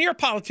 When you're a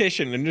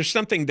politician and there's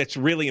something that's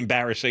really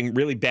embarrassing,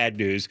 really bad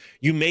news,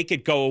 you make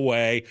it go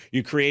away.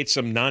 You create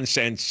some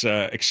nonsense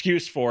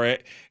excuse for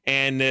it,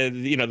 and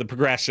the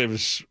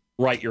progressives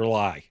write your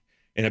lie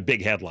in a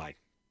big headline.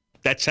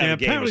 That's how the game is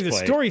played. Apparently,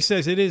 the story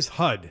says it is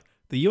HUD.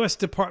 The U.S.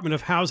 Department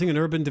of Housing and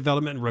Urban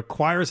Development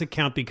requires a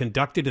count be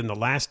conducted in the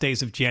last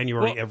days of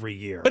January every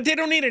year. But they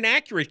don't need an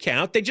accurate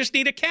count. They just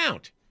need a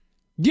count.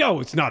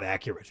 It's not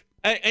accurate.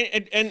 And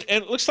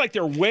it looks like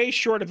they're way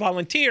short of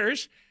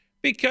volunteers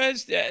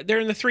because they're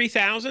in the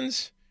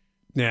 3,000s.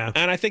 Yeah.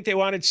 And I think they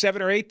wanted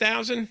 7,000 or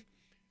 8,000.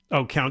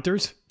 Oh,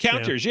 counters?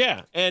 Counters,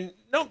 yeah. And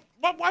no,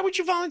 why would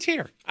you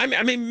volunteer?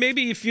 I mean,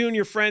 maybe if you and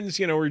your friends,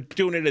 were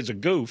doing it as a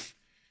goof.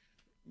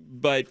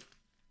 But,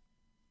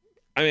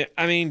 I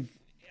mean,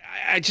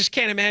 I just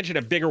can't imagine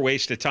a bigger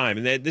waste of time.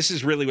 And this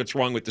is really what's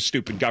wrong with the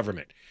stupid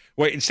government.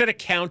 Where instead of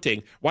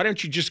counting, why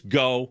don't you just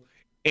go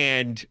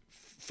and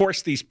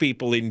force these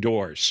people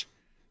indoors?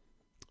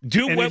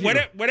 Do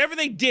whatever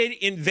they did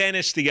in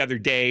Venice the other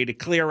day to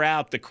clear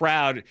out the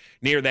crowd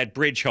near that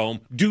bridge home.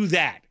 Do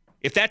that.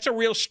 If that's a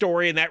real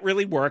story and that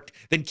really worked,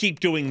 then keep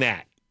doing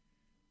that.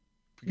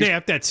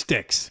 If that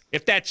sticks.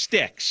 If that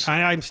sticks.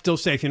 I'm still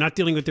saying if you're not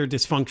dealing with their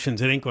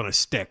dysfunctions, it ain't going to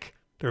stick.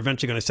 They're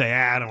eventually going to say,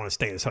 I don't want to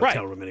stay in this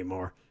hotel room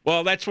anymore.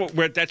 Well, that's what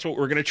we're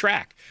going to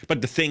track.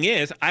 But the thing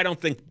is, I don't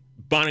think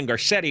Bonin and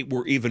Garcetti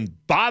were even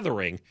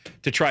bothering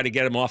to try to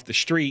get him off the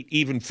street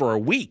even for a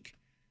week.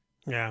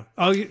 Yeah.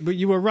 Oh, but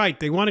you were right.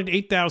 They wanted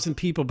 8,000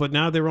 people, but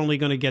now they're only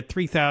going to get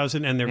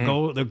 3,000, and their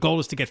goal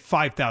is to get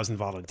 5,000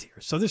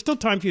 volunteers. So there's still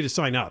time for you to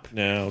sign up.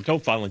 No,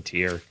 don't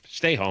volunteer.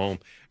 Stay home.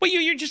 Well,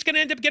 you're just going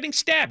to end up getting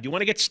stabbed. You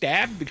want to get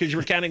stabbed because you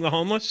were counting the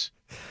homeless?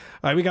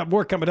 All right, we got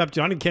more coming up.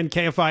 John and Ken,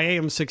 KFI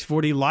AM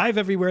 640, live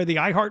everywhere, the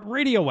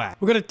iHeartRadio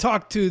app. We're going to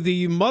talk to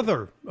the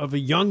mother of a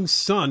young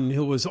son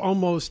who was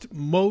almost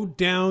mowed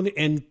down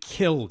and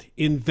killed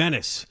in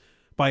Venice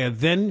by a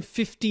then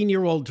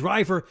 15-year-old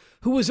driver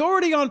who was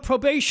already on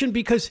probation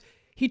because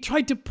he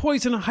tried to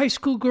poison a high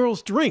school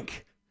girl's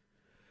drink.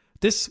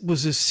 This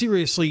was a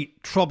seriously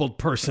troubled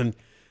person.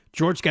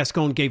 George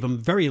Gascon gave him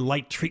very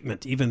light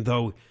treatment, even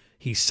though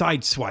he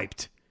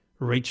sideswiped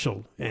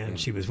Rachel, and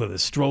she was with a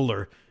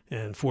stroller.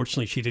 And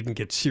fortunately, she didn't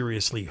get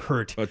seriously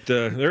hurt. But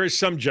there is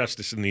some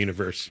justice in the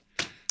universe.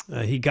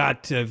 He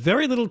got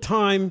very little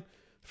time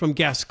from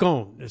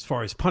Gascon as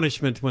far as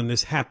punishment when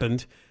this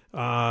happened.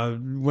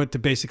 Went to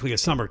basically a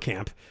summer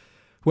camp.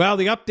 Well,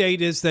 the update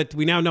is that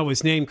we now know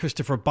his name,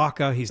 Christopher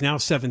Baca. He's now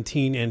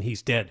 17, and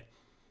he's dead.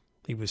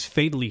 He was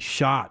fatally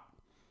shot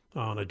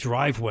on a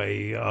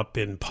driveway up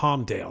in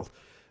Palmdale.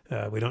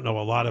 We don't know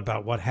a lot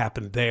about what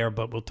happened there,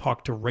 but we'll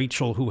talk to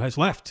Rachel, who has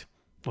left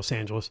Los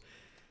Angeles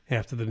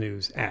after the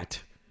news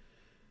at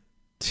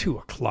 2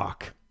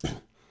 o'clock.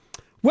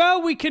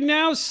 Well, we can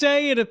now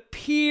say it appears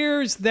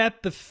appears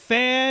that the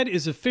fad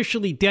is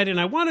officially dead. And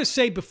I want to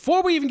say,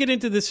 before we even get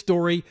into this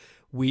story,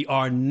 we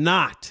are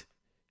not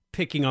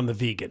picking on the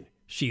vegan.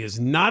 She is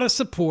not a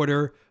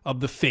supporter of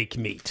the fake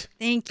meat.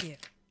 Thank you.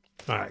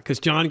 All right, because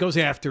John goes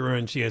after her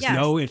and she has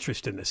no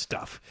interest in this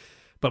stuff.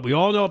 But we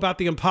all know about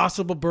the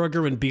Impossible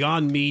Burger and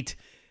Beyond Meat,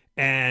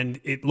 and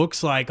it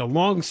looks like a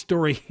long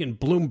story in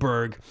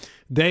Bloomberg.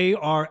 They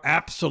are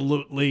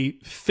absolutely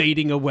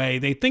fading away.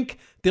 They think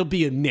they'll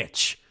be a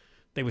niche.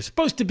 They were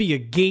supposed to be a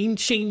game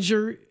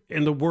changer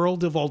in the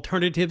world of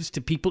alternatives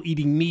to people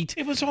eating meat.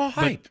 It was all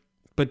hype.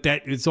 But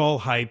that is all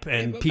hype,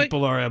 and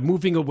people are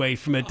moving away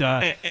from it.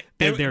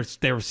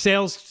 Their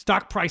sales,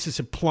 stock prices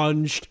have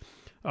plunged.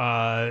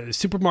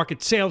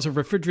 Supermarket sales of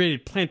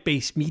refrigerated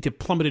plant-based meat have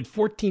plummeted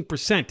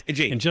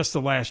 14% in just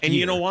the last year. And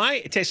you know why?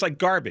 It tastes like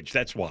garbage.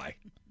 That's why.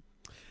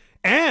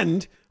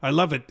 And I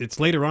love it. It's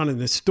later on in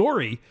this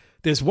story.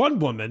 There's one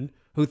woman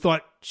who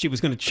thought she was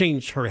going to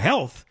change her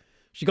health.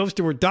 She goes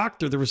to her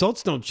doctor. The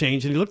results don't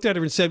change. And he looked at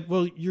her and said,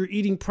 well, you're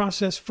eating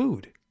processed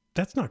food.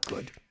 That's not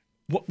good.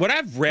 What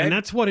I've read, and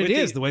that's what it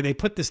is, the way they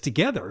put this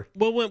together.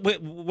 Well,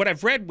 what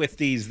I've read with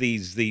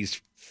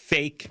these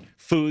fake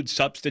food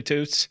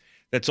substitutes,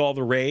 that's all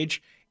the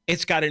rage.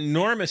 It's got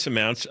enormous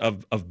amounts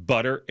of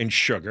butter and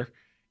sugar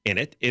in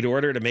it in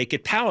order to make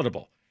it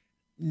palatable.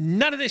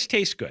 None of this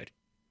tastes good.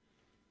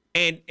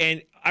 And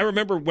I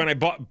remember when I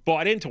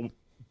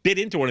bit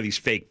into one of these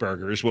fake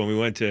burgers when we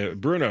went to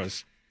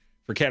Bruno's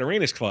for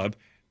Katerina's Club.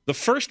 The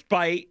first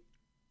bite,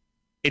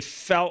 it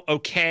felt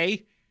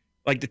okay.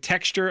 Like the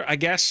texture, I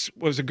guess,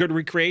 was a good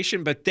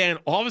recreation, but then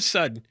all of a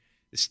sudden,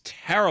 this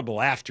terrible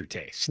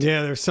aftertaste.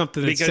 Yeah, there's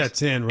something that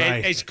sets in,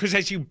 right? Because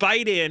as you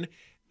bite in,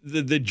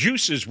 the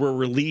juices were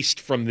released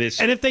from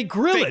this. And if they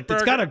grill it,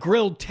 it's got a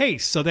grilled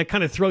taste, so that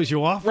kind of throws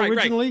you off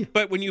originally. Right.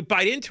 But when you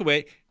bite into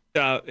it,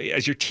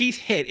 as your teeth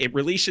hit, it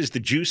releases the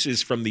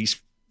juices from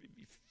these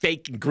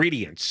fake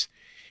ingredients.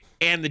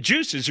 And the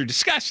juices are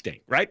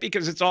disgusting, right?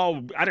 Because it's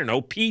all, I don't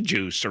know, pea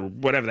juice or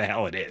whatever the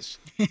hell it is.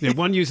 Yeah,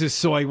 one uses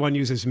soy, one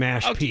uses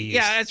mashed peas.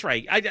 Yeah, that's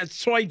right.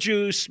 Soy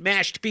juice,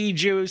 mashed pea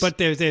juice. But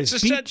there's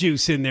beet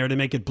juice in there to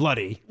make it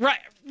bloody.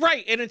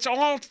 Right. And it's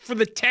all for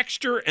the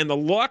texture and the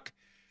look,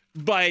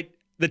 but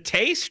the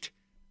taste,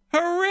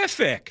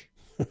 horrific.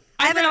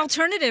 I have an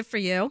alternative for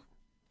you.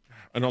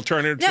 An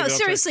alternative? No,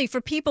 seriously,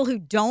 for people who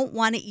don't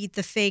want to eat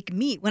the fake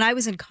meat. When I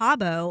was in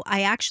Cabo,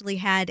 I actually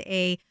had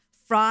a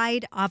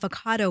fried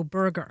avocado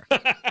burger.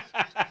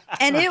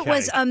 And it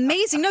was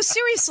amazing. No,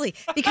 seriously,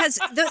 because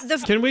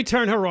the Can we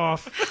turn her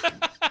off?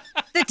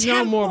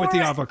 No more with the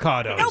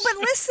avocados. No, but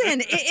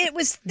listen, it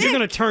was thick. You're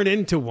going to turn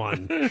into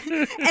one. And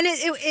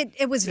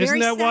it was very Isn't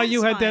that satisfying. why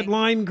you had that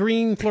lime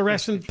green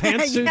fluorescent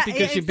pantsuit?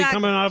 Because you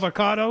become an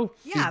avocado?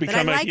 Yeah, but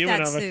I like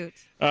that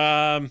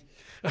suit.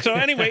 So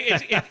anyway,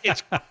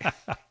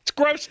 it's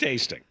gross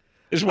tasting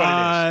is what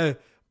it is.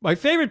 My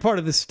favorite part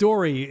of the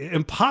story,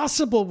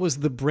 Impossible was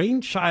the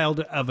brainchild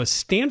of a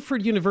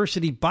Stanford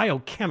University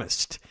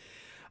biochemist.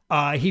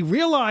 He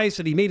realized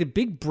that he made a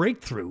big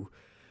breakthrough,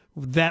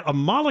 that a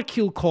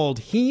molecule called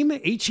heme,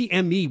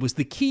 H-E-M-E, was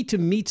the key to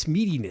meat's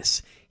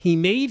meatiness. He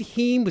made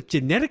heme with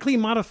genetically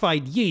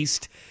modified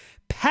yeast,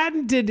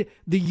 patented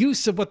the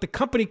use of what the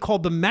company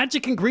called the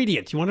magic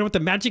ingredient. You want to know what the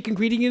magic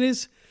ingredient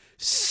is?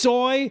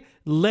 Soy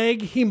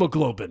leg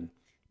hemoglobin.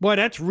 Boy,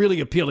 that's really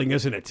appealing,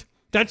 isn't it?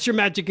 That's your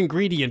magic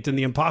ingredient in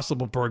the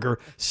Impossible Burger,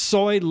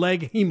 soy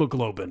leg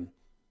hemoglobin.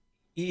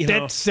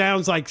 That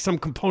sounds like some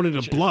component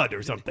of blood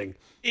or something.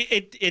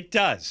 It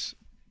does.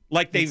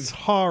 Like it's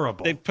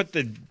horrible. They put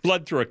the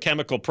blood through a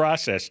chemical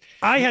process.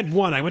 I had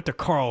one. I went to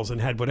Carl's and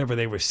had whatever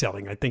they were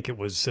selling. I think it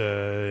was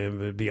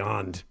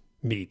Beyond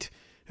Meat.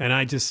 And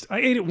I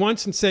ate it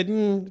once and said,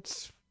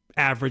 it's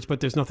average, but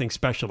there's nothing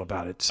special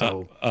about it.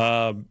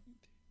 So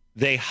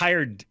they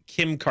hired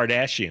Kim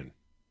Kardashian,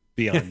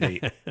 Beyond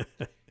Meat.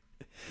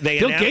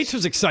 Bill Gates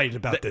was excited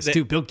about this,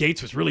 too. Bill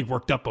Gates was really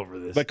worked up over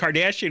this. But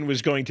Kardashian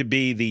was going to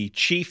be the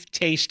chief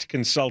taste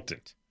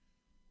consultant.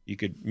 You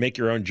could make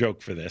your own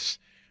joke for this.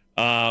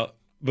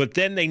 But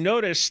then they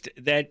noticed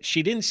that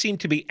she didn't seem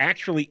to be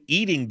actually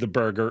eating the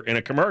burger in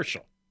a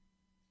commercial.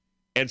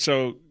 And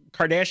so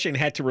Kardashian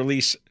had to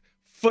release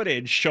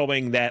footage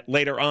showing that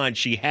later on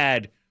she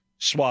had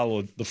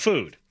swallowed the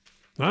food.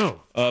 Oh.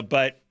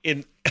 But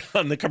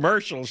on the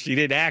commercials, she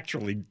didn't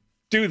actually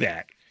do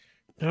that.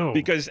 Oh.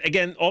 Because,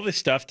 again, all this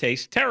stuff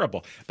tastes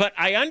terrible. But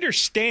I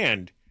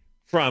understand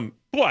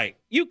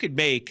you could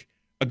make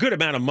a good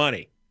amount of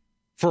money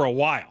for a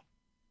while,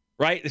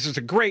 right? This is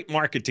a great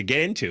market to get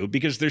into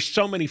because there's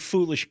so many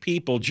foolish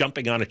people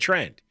jumping on a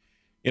trend.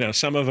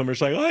 Some of them are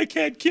like, I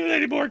can't kill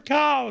any more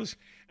cows.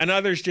 And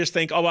others just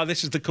think, oh, well,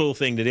 this is the cool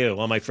thing to do.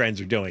 All my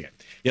friends are doing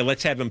it.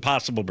 Let's have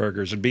Impossible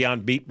Burgers and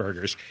Beyond Meat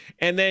burgers.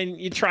 And then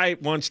you try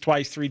it once,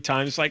 twice, 3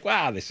 times. It's like,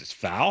 wow, this is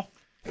foul.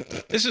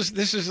 This is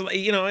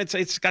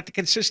it's got the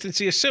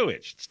consistency of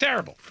sewage. It's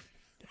terrible.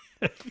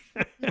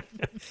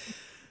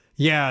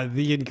 Yeah,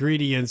 the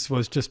ingredients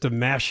was just a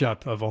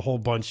mashup of a whole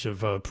bunch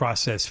of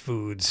processed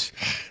foods,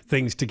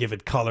 things to give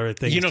it color,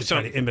 things to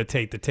try to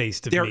imitate the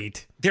taste of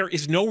meat. There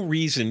is no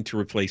reason to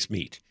replace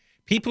meat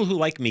People who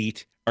like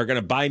meat are going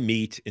to buy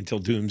meat until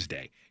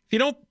doomsday. If you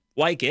don't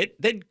like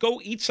it, then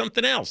go eat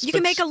something else. You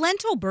can make a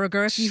lentil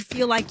burger if you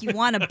feel like you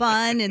want a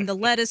bun and the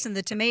lettuce and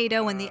the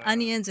tomato and the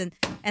onions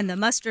and the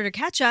mustard or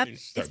ketchup.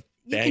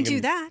 You can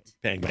do that.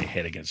 Bang my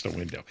head against the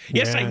window.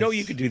 Yes, I know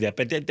you could do that,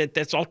 but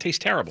that's all tastes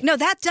terrible. No,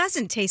 that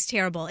doesn't taste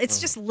terrible. It's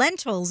just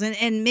lentils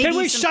and maybe Can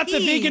we some shut peas,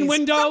 the vegan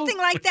window? Something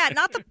like that.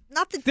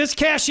 Not the This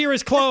cashier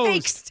is closed. The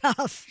fake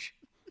stuff.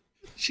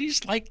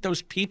 She's like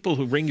those people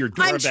who ring your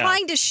doorbell. I'm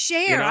trying to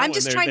share. I'm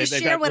just trying to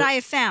share what I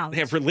have found. They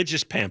have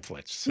religious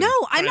pamphlets. No,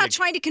 I'm not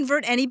trying to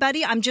convert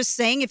anybody. I'm just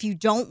saying if you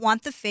don't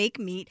want the fake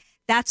meat,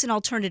 that's an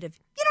alternative.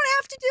 You don't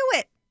have to do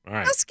it. All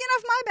right. No skin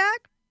off my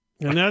back.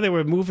 And now they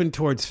were moving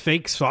towards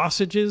fake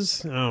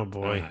sausages. Oh,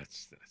 boy.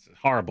 It's a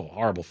horrible,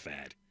 horrible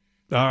fad.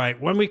 All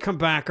right. When we come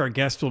back, our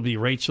guest will be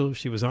Rachel.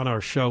 She was on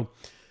our show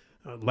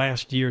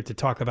last year to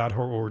talk about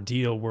her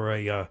ordeal where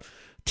a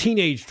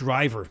teenage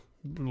driver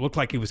looked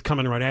like he was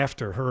coming right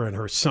after her and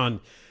her son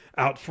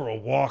out for a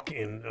walk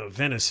in a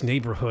Venice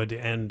neighborhood.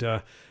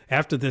 And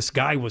after this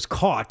guy was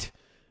caught,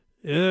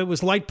 it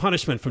was light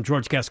punishment from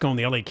George Gascon,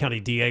 the LA County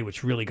DA,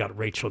 which really got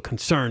Rachel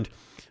concerned.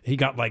 He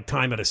got like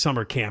time at a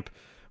summer camp.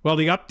 Well,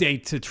 the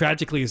update,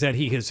 tragically, is that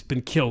he has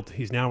been killed.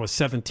 He's now a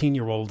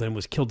 17-year-old and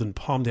was killed in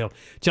Palmdale.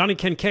 John and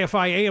Ken,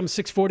 KFI AM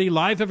 640,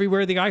 live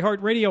everywhere, the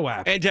iHeartRadio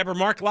app. And Deborah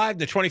Mark live,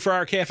 the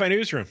 24-hour KFI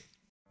newsroom.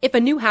 If a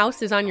new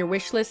house is on your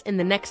wish list in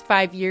the next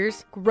 5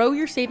 years, grow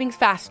your savings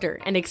faster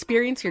and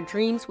experience your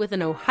dreams with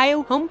an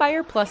Ohio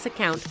Homebuyer Plus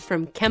account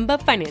from Kemba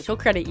Financial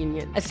Credit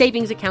Union. A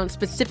savings account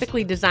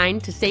specifically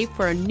designed to save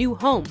for a new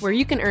home where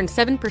you can earn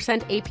 7%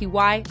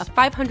 APY,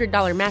 a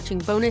 $500 matching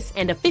bonus,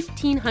 and a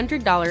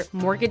 $1,500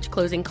 mortgage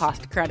closing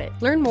cost credit.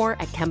 Learn more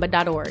at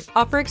Kemba.org.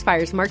 Offer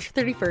expires March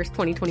 31st,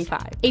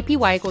 2025.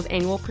 APY equals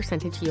annual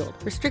percentage yield.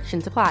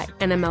 Restrictions apply.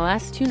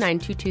 NMLS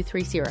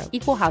 292230.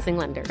 Equal housing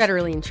lender.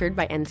 Federally insured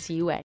by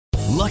NCUA.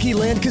 Lucky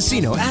Land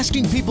Casino,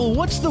 asking people,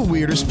 what's the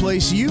weirdest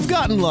place you've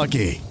gotten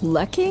lucky?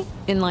 Lucky?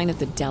 In line at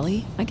the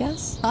deli, I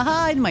guess?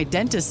 Aha, in my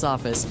dentist's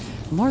office.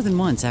 More than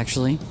once,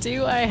 actually.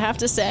 Do I have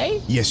to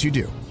say? Yes, you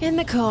do. In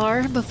the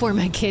car before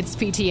my kids'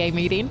 PTA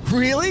meeting.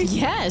 Really?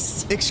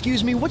 Yes.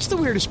 Excuse me, what's the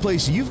weirdest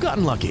place you've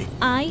gotten lucky?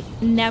 I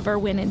never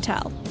win and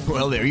tell.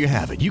 Well, there you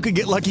have it. You can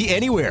get lucky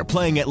anywhere,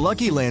 playing at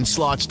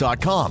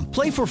LuckyLandSlots.com.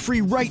 Play for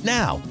free right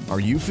now. Are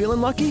you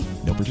feeling lucky?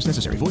 No purchase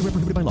necessary. Void where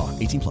prohibited by law.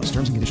 18+.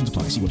 Terms and conditions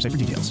apply. See website for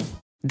details.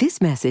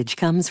 This message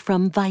comes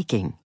from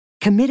Viking,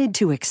 committed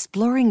to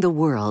exploring the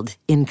world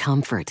in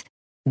comfort.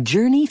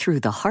 Journey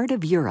through the heart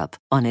of Europe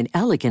on an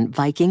elegant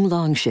Viking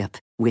longship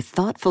with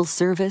thoughtful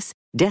service,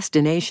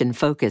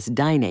 destination-focused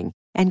dining,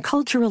 and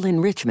cultural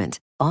enrichment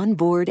on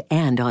board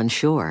and on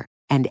shore.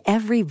 And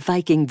every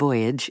Viking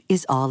voyage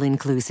is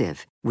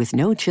all-inclusive, with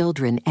no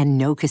children and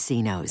no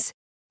casinos.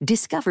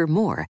 Discover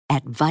more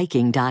at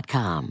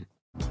Viking.com.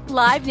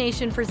 Live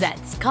Nation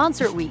presents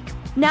Concert Week.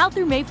 Now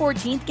through May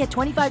 14th, get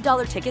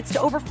 $25 tickets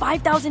to over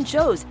 5,000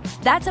 shows.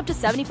 That's up to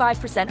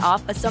 75%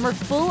 off a summer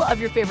full of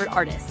your favorite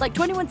artists like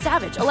 21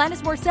 Savage,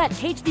 Alanis Morissette,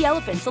 Cage the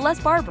Elephant,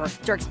 Celeste Barber,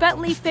 Dierks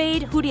Bentley,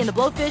 Fade, Hootie and the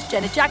Blowfish,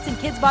 Janet Jackson,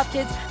 Kids Bop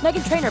Kids,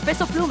 Meghan Trainor,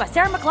 Bissell Pluma,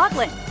 Sarah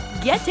McLachlan.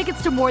 Get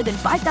tickets to more than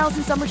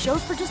 5,000 summer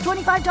shows for just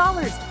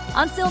 $25.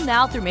 Until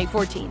now through May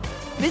 14th.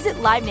 Visit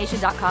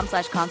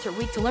LiveNation.com/Concert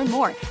Week to learn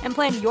more and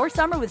plan your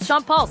summer with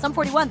Sean Paul, Sum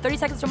 41, 30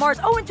 Seconds to Mars,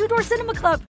 and Two Door Cinema Club.